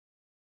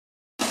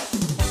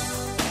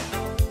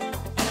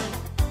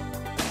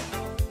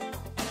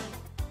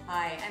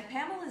I'm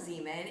Pamela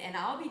Ziemann, and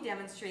I'll be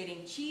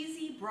demonstrating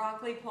cheesy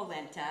broccoli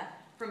polenta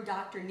from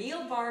Dr.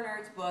 Neil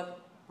Barnard's book,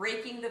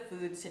 Breaking the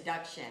Food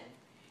Seduction.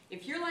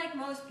 If you're like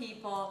most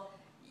people,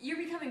 you're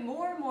becoming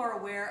more and more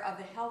aware of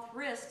the health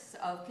risks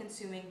of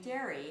consuming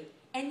dairy,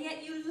 and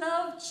yet you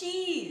love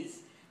cheese.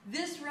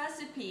 This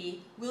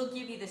recipe will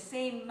give you the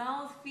same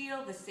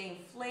mouthfeel, the same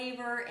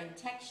flavor and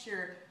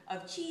texture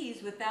of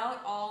cheese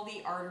without all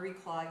the artery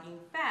clogging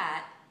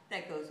fat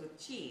that goes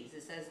with cheese.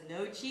 It says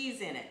no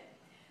cheese in it.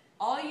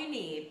 All you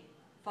need,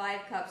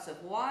 5 cups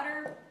of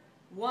water,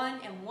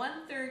 1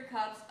 1/3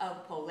 cups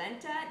of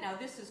polenta. Now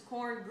this is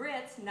corn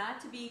grits,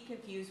 not to be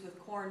confused with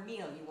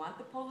cornmeal. You want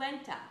the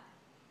polenta.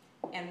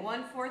 And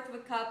 1/4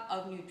 cup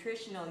of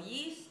nutritional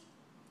yeast,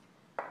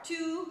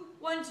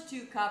 1 to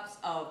 2 cups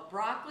of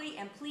broccoli,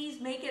 and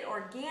please make it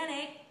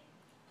organic,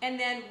 and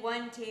then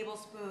 1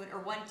 tablespoon or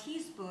 1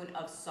 teaspoon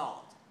of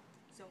salt.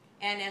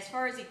 And as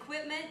far as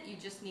equipment, you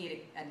just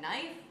need a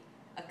knife,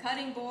 a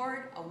cutting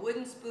board, a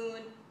wooden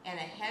spoon, and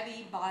a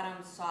heavy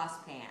bottom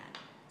saucepan.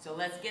 So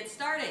let's get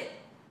started.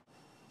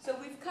 So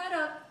we've cut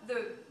up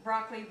the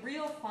broccoli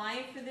real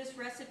fine for this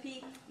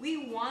recipe.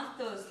 We want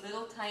those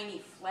little tiny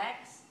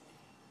flecks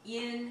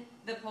in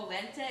the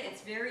polenta.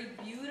 It's very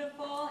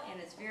beautiful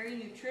and it's very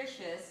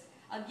nutritious.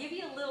 I'll give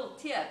you a little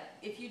tip.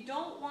 If you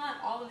don't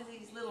want all of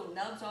these little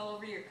nubs all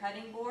over your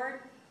cutting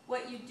board,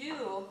 what you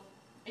do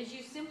is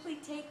you simply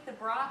take the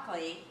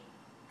broccoli,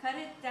 cut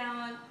it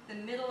down the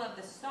middle of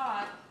the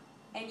stalk,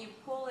 and you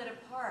pull it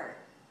apart.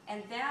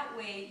 And that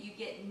way you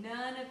get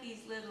none of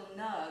these little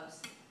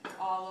nubs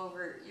all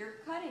over your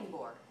cutting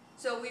board.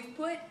 So we've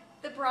put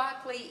the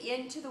broccoli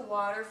into the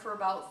water for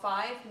about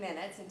 5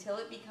 minutes until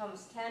it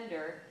becomes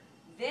tender.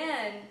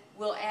 Then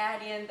we'll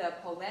add in the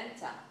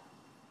polenta.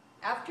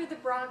 After the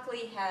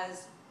broccoli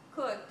has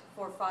cooked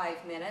for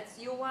 5 minutes,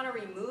 you'll want to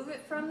remove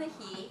it from the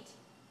heat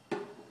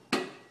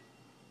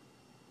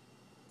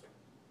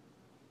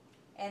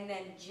and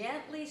then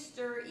gently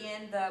stir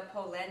in the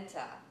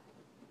polenta.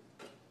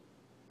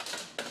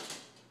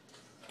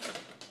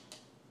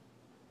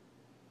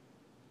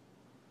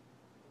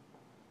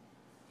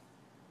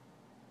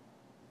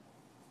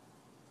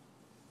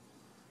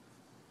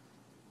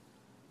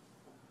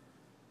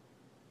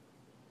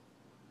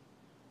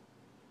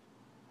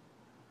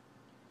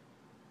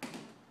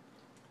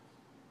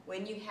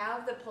 When you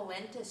have the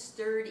polenta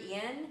stirred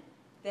in,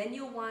 then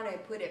you'll want to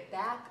put it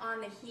back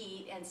on the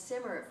heat and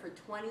simmer it for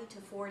 20 to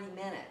 40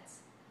 minutes.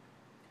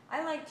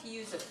 I like to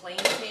use a flame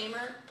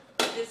tamer.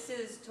 This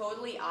is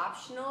totally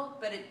optional,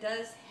 but it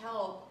does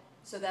help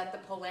so that the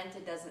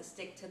polenta doesn't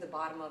stick to the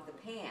bottom of the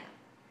pan.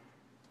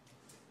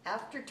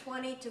 After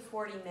 20 to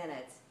 40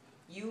 minutes,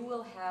 you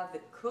will have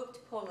the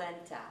cooked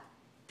polenta.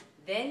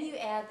 Then you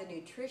add the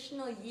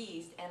nutritional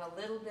yeast and a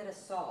little bit of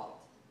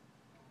salt.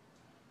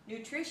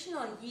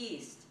 Nutritional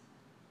yeast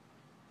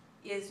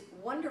is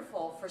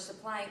wonderful for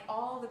supplying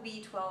all the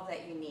B12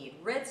 that you need.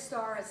 Red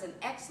Star is an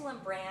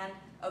excellent brand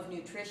of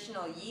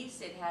nutritional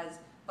yeast. It has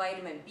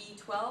vitamin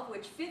B12,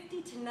 which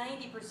 50 to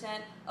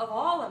 90% of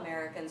all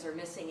Americans are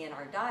missing in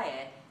our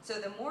diet.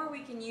 So the more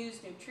we can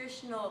use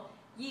nutritional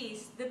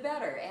yeast, the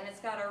better. And it's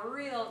got a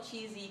real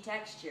cheesy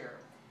texture.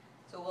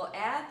 So we'll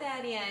add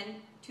that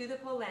in to the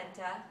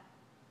polenta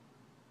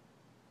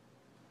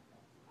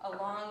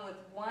along with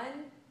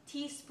 1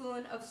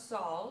 teaspoon of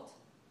salt.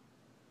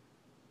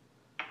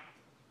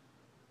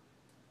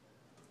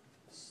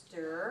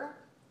 Stir.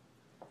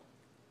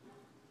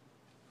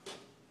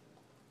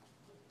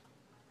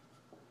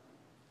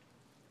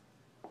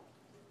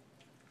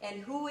 And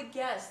who would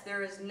guess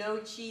there is no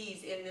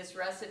cheese in this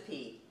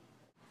recipe?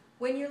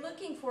 When you're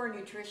looking for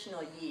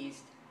nutritional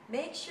yeast,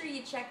 make sure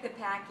you check the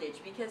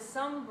package because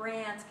some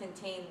brands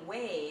contain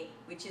whey,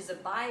 which is a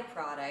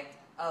byproduct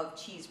of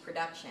cheese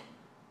production.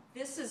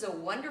 This is a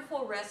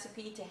wonderful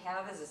recipe to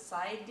have as a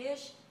side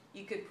dish.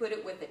 You could put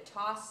it with a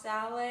tossed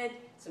salad,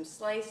 some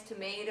sliced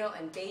tomato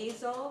and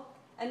basil.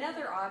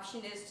 Another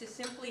option is to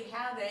simply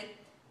have it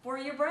for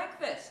your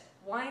breakfast.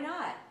 Why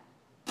not?